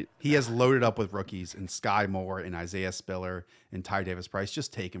 he has loaded up with rookies and Sky Moore and Isaiah Spiller and Ty Davis Price.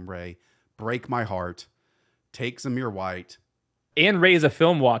 Just take him, Ray. Break my heart. Take Zamir White. And Ray is a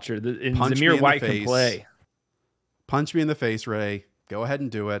film watcher. And Zamir White can play. Punch me in the face, Ray. Go ahead and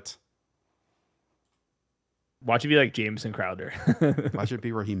do it. Watch it be like Jameson Crowder. Watch it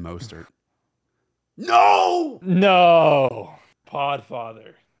be Raheem Mostert. No! No!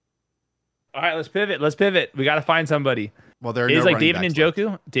 Podfather. All right, let's pivot. We got to find somebody. Well, there are is no like David Njoku.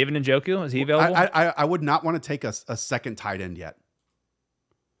 Left. David Njoku, is he available? I would not want to take a second tight end yet.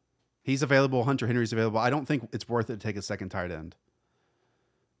 He's available. Hunter Henry's available. I don't think it's worth it to take a second tight end.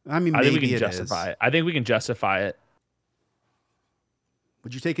 I mean, I maybe think we can it justify is. it. I think we can justify it.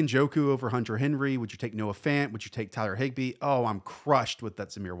 Would you take Njoku over Hunter Henry? Would you take Noah Fant? Would you take Tyler Higbee? Oh, I'm crushed with that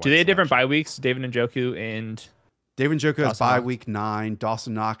Zamir White. Do they have different bye weeks? David Njoku and David Njoku has bye Knox? week 9.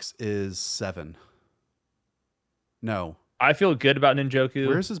 Dawson Knox is 7. No. I feel good about Njoku.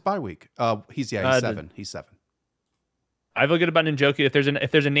 Where's his bye week? He's 7. He's 7. I feel good about Njoku. If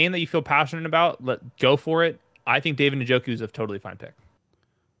there's a name that you feel passionate about, go for it. I think David Njoku is a totally fine pick.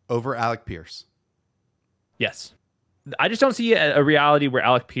 Over Alec Pierce. Yes. I just don't see a reality where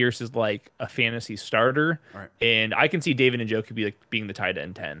Alec Pierce is like a fantasy starter. All right. And I can see David Njoku being the tight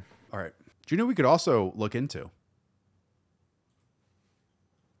end 10. All right. Do you know we could also look into?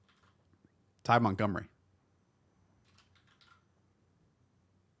 Ty Montgomery.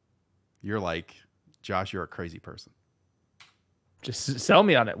 You're like, Josh, you're a crazy person. Just sell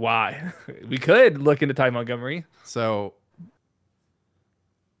me on it. Why? We could look into Ty Montgomery. So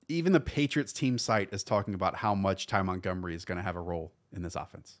even the Patriots team site is talking about how much Ty Montgomery is going to have a role in this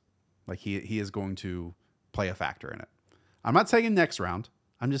offense. Like he is going to play a factor in it. I'm not saying next round.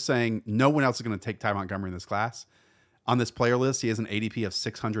 I'm just saying no one else is going to take Ty Montgomery in this class. On this player list, he has an ADP of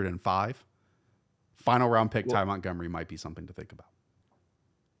 605. Final round pick Ty Montgomery might be something to think about.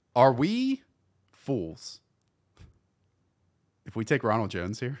 Are we fools if we take Ronald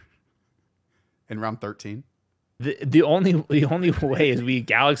Jones here in round 13? The only way is we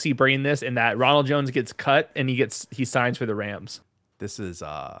galaxy brain this, and that Ronald Jones gets cut and he signs for the Rams. This is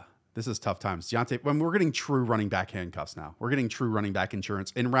tough times. Deontay, when we're getting true running back handcuffs now. We're getting true running back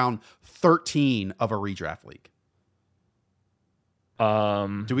insurance in round 13 of a redraft league.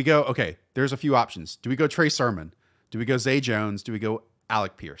 Do we go? Okay, there's a few options. Do we go Trey Sermon? Do we go Zay Jones? Do we go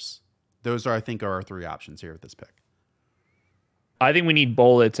Alec Pierce? Those are, I think, are our 3 options here with this pick. I think we need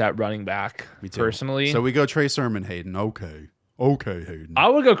bullets at running back, personally. So we go Trey Sermon, Hayden. Okay, Hayden. I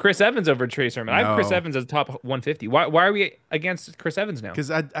would go Chris Evans over Trey Sermon. I have Chris Evans as top 150. Why are we against Chris Evans now?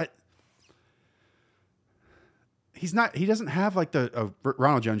 Because he's not. He doesn't have like the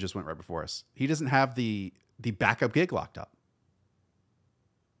Ronald Jones just went right before us. He doesn't have the backup gig locked up.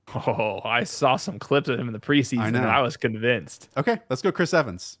 Oh, I saw some clips of him in the preseason, and I was convinced. Okay, let's go Chris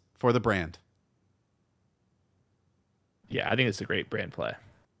Evans for the brand. Yeah, I think it's a great brand play.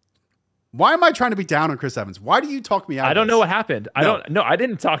 Why am I trying to be down on Chris Evans? Why do you talk me out of this? I don't know what happened. I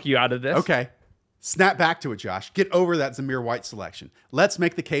didn't talk you out of this. Okay. Snap back to it, Josh. Get over that Zamir White selection. Let's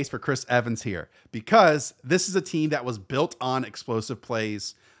make the case for Chris Evans here, because this is a team that was built on explosive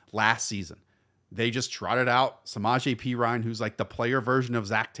plays last season. They just trotted out Samaje Perine, who's like the player version of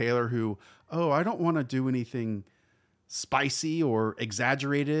Zach Taylor, who, I don't want to do anything spicy or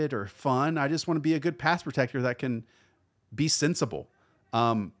exaggerated or fun. I just want to be a good pass protector that can be sensible.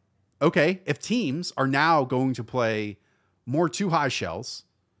 Okay, if teams are now going to play more too high shells,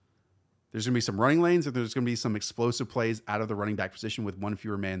 there's going to be some running lanes, or there's going to be some explosive plays out of the running back position with one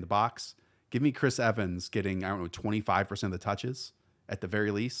fewer man in the box. Give me Chris Evans getting, 25% of the touches at the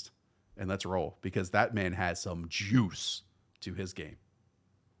very least, and let's roll, because that man has some juice to his game.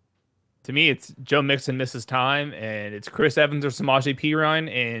 To me, it's Joe Mixon misses time, and it's Chris Evans or Samaje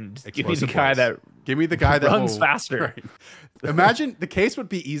Perine, and give me the guy that runs faster. Right. Imagine the case would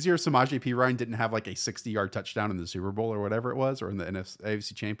be easier if Samaje Perine didn't have like a 60-yard touchdown in the Super Bowl or whatever it was, or in the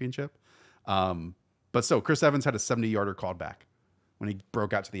AFC Championship. But so Chris Evans had a 70-yarder called back when he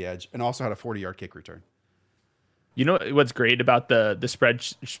broke out to the edge, and also had a 40-yard kick return. You know what's great about the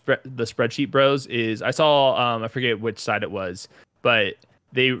spreadsheet bros is I saw I forget which side it was, but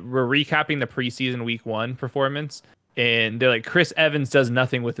they were recapping the preseason week 1 performance, and they're like, Chris Evans does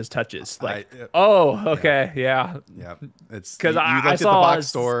nothing with his touches. Like, okay, yeah. It's because you I looked at the saw box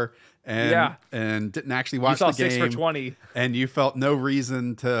store and didn't actually watch the game. 6 for 20, and you felt no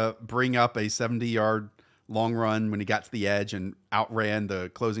reason to bring up a 70-yard long run when he got to the edge and outran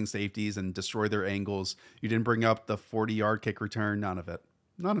the closing safeties and destroyed their angles. You didn't bring up the 40-yard kick return. None of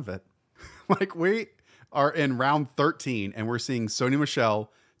it. Like, we are in round 13, and we're seeing Sony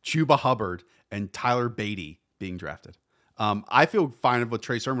Michel, Chuba Hubbard, and Tyler Beatty being drafted. I feel fine with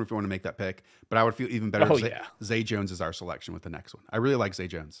Trey Sermon if you want to make that pick, but I would feel even better if Zay Jones is our selection with the next one. I really like Zay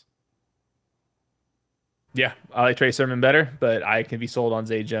Jones. Yeah, I like Trey Sermon better, but I can be sold on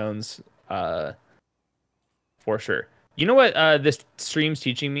Zay Jones. for sure. You know what this stream's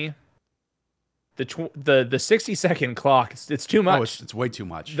teaching me? The 60-second clock, it's too much. Oh, it's way too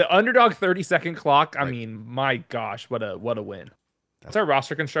much. The underdog 30-second clock, I mean, my gosh, what a win. What's our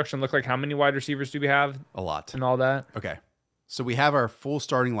roster construction look like? How many wide receivers do we have? A lot. And all that? Okay. So we have our full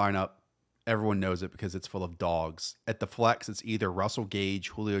starting lineup. Everyone knows it because it's full of dogs. At the flex, it's either Russell Gage,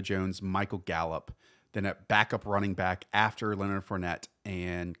 Julio Jones, Michael Gallup. Then at backup running back after Leonard Fournette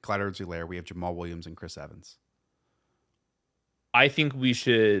and Clyde Edwards-Helaire, we have Jamal Williams and Chris Evans. I think we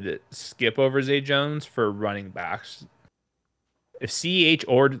should skip over Zay Jones for running backs. If CH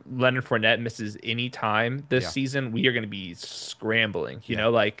or Leonard Fournette misses any time this season, we are going to be scrambling. You know,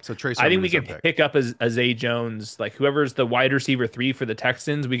 like, so Trace I think we can pick up a Zay Jones, like whoever's the wide receiver 3 for the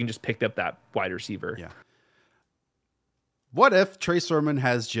Texans, we can just pick up that wide receiver. Yeah. What if Trey Sermon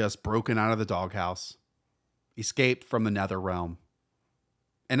has just broken out of the doghouse, escaped from the nether realm,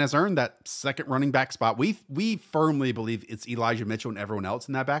 and has earned that second running back spot? We firmly believe it's Elijah Mitchell and everyone else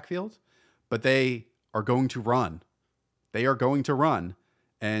in that backfield, but they are going to run. They are going to run,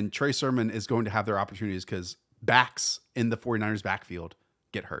 and Trey Sermon is going to have their opportunities because backs in the 49ers backfield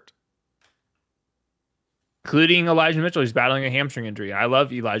get hurt. Including Elijah Mitchell. He's battling a hamstring injury. I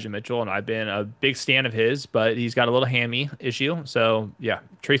love Elijah Mitchell, and I've been a big stan of his, but he's got a little hammy issue. So, yeah,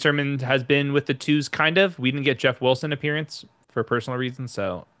 Trey Sermon has been with the twos, kind of. We didn't get Jeff Wilson appearance for personal reasons,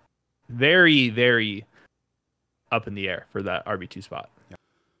 so very, very up in the air for that RB2 spot. Yeah.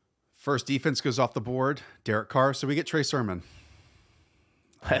 First defense goes off the board, Derek Carr. So we get Trey Sermon.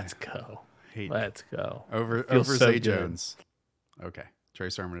 Let's go. Let's go. Over Zay Jones. Okay, Trey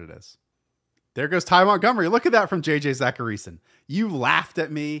Sermon it is. There goes Ty Montgomery. Look at that from JJ Zacharyson. You laughed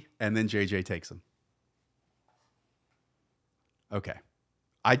at me, and then JJ takes him. Okay.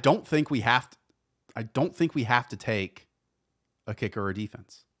 I don't think we have to take a kicker or a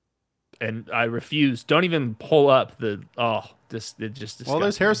defense. And I refuse. Don't even pull up the Well,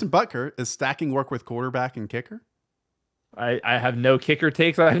 there's Harrison Butker. Is stacking work with quarterback and kicker? I have no kicker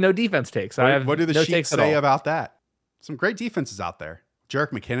takes. I have no defense takes. What do the sheets say about that? Some great defenses out there.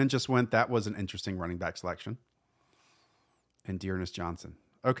 Jerick McKinnon just went. That was an interesting running back selection. And Dearness Johnson.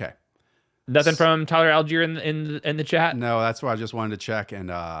 Okay. Nothing from Tyler Allgeier in the chat? No, that's why I just wanted to check, and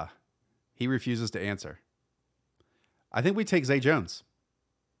he refuses to answer. I think we take Zay Jones.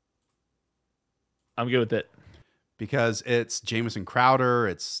 I'm good with it. Because it's Jamison Crowder,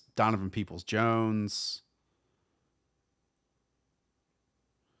 it's Donovan Peoples-Jones.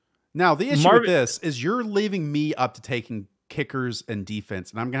 Now, the issue with this is you're leaving me up to taking kickers and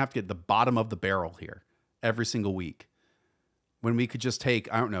defense, and I'm going to have to get the bottom of the barrel here every single week when we could just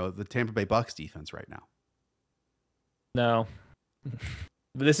take, I don't know, the Tampa Bay Bucks defense right now. No.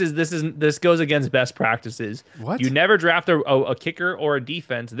 This goes against best practices. What? You never draft a kicker or a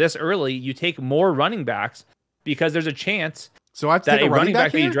defense this early. You take more running backs because there's a chance so I have to take a running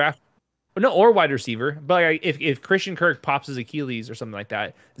back that you draft. No, or wide receiver. But if Christian Kirk pops his Achilles or something like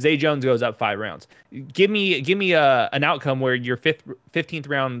that, Zay Jones goes up 5 rounds. Give me an outcome where your 15th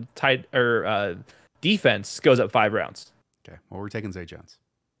round tight or defense goes up 5 rounds. Okay, well, we're taking Zay Jones.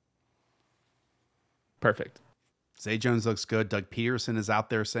 Perfect. Zay Jones looks good. Doug Peterson is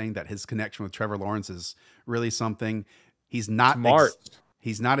out there saying that his connection with Trevor Lawrence is really something. He's not smart.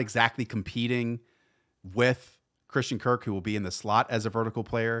 He's not exactly competing with Christian Kirk, who will be in the slot as a vertical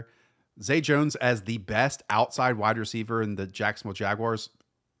player. Zay Jones as the best outside wide receiver in the Jacksonville Jaguars.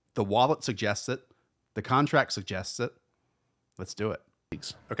 The wallet suggests it. The contract suggests it. Let's do it.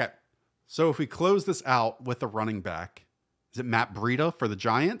 Okay. So if we close this out with a running back, is it Matt Breida for the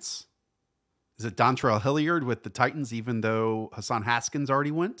Giants? Is it Dontrell Hilliard with the Titans, even though Hassan Haskins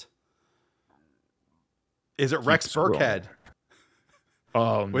already went? Is it Rex Burkhead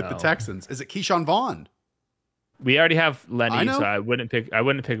with the Texans? Is it Keyshawn Vaughn? We already have Lenny, so I wouldn't pick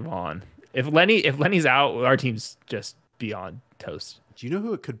Vaughn. If Lenny's out, our team's just beyond toast. Do you know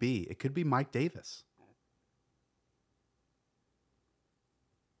who it could be? It could be Mike Davis.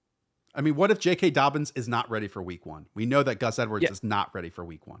 I mean, what if J.K. Dobbins is not ready for week 1? We know that Gus Edwards is not ready for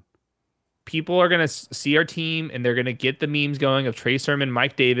week 1. People are going to see our team, and they're going to get the memes going of Trey Sermon,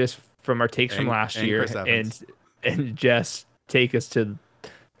 Mike Davis from our takes from last year, and just take us to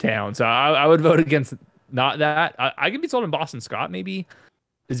town. So I would vote against not that. I could be sold in Boston Scott, maybe.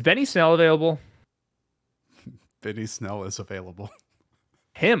 Is Benny Snell available? Benny Snell is available.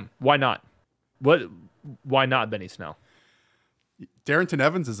 Him? Why not? Why not Benny Snell? Darrington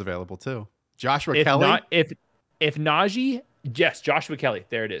Evans is available too. Joshua Kelley. If Najee, yes, Joshua Kelley.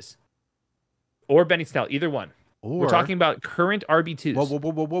 There it is. Or Benny Snell, either one. We're talking about current RB2s.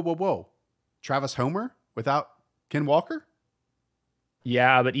 Whoa. Travis Homer without Ken Walker?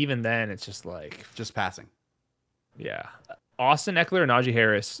 Yeah, but even then, it's just like... Just passing. Yeah. Austin Eckler and Najee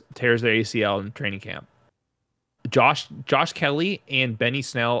Harris tears their ACL in training camp. Josh Kelley and Benny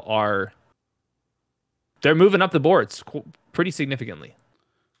Snell they're moving up the boards pretty significantly.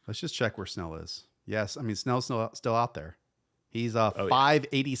 Let's just check where Snell is. Yes, I mean, Snell's still out there. He's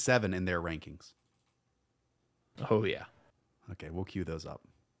 587 in their rankings. Oh, yeah. Okay, we'll cue those up.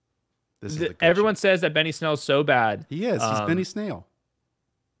 Everyone says that Benny Snell's so bad. He is. He's Benny Snell.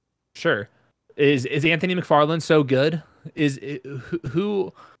 Sure. Is Anthony McFarland so good?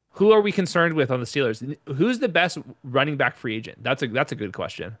 Who are we concerned with on the Steelers? Who's the best running back free agent? That's a good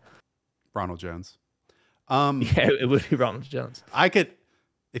question. Ronald Jones. Yeah, it would be Ronald Jones.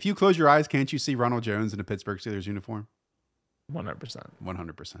 If you close your eyes, can't you see Ronald Jones in a Pittsburgh Steelers uniform? 100%.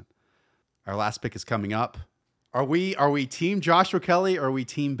 100%. Our last pick is coming up. Are we team Joshua Kelley or are we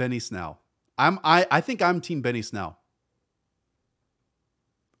team Benny Snell? I think I'm team Benny Snell.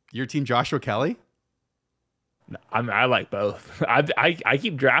 You're team Joshua Kelley? I like both. I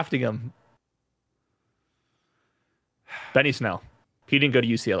keep drafting him. Benny Snell. He didn't go to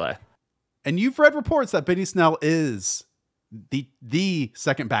UCLA. And you've read reports that Benny Snell is the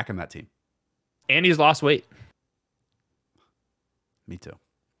second back on that team. And he's lost weight. Me too.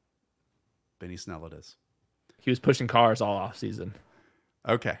 Benny Snell it is. He was pushing cars all off season.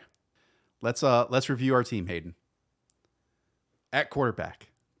 Okay. Let's review our team, Hayden. At quarterback,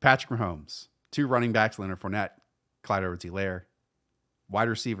 Patrick Mahomes. 2 running backs, Leonard Fournette, Clyde Edwards-Helaire. Wide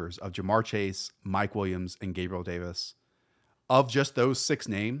receivers of Jamar Chase, Mike Williams, and Gabriel Davis. Of just those 6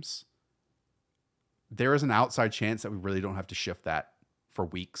 names, there is an outside chance that we really don't have to shift that for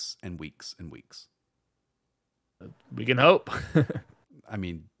weeks and weeks and weeks. We can hope. I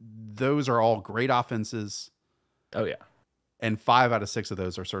mean, those are all great offenses. Oh, yeah. And 5 out of 6 of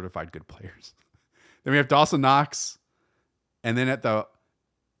those are certified good players. Then we have Dawson Knox. And then at the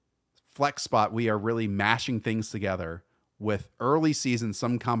flex spot, we are really mashing things together with early season,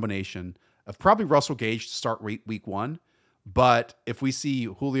 some combination of probably Russell Gage to start week 1. But if we see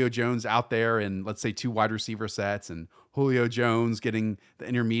Julio Jones out there in, let's say, 2 wide receiver sets and Julio Jones getting the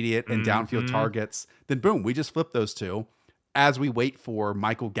intermediate and downfield targets, then boom, we just flip those 2 as we wait for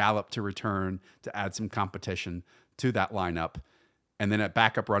Michael Gallup to return to add some competition to that lineup. And then at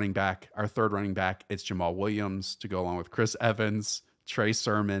backup running back, our third running back, it's Jamal Williams to go along with Chris Evans, Trey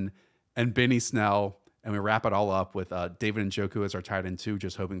Sermon, and Benny Snell. And we wrap it all up with David Njoku as our tight end 2,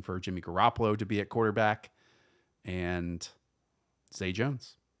 just hoping for Jimmy Garoppolo to be at quarterback. And Zay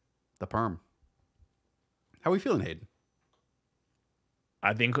Jones, the perm. How are we feeling, Hayden?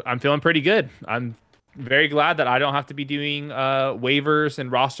 I think I'm feeling pretty good. I'm very glad that I don't have to be doing waivers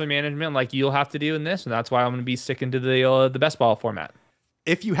and roster management like you'll have to do in this, and that's why I'm going to be sticking to the best ball format.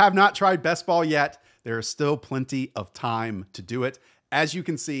 If you have not tried best ball yet, there is still plenty of time to do it. As you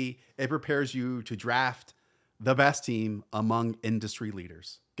can see, it prepares you to draft the best team among industry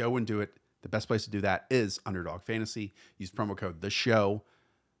leaders. Go and do it. The best place to do that is Underdog Fantasy. Use promo code THESHOW.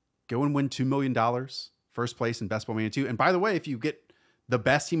 Go and win $2 million. First place in Best Ball Mania 2. And by the way, if you get the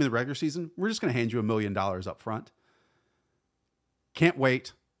best team in the regular season, we're just going to hand you $1 million up front. Can't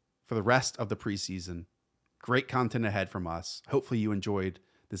wait for the rest of the preseason. Great content ahead from us. Hopefully you enjoyed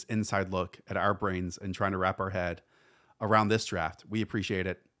this inside look at our brains and trying to wrap our head around this draft. We appreciate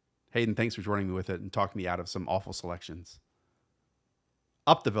it. Hayden, thanks for joining me with it and talking me out of some awful selections.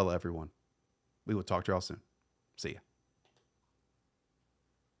 Up the villa, everyone. We will talk to y'all soon. See ya.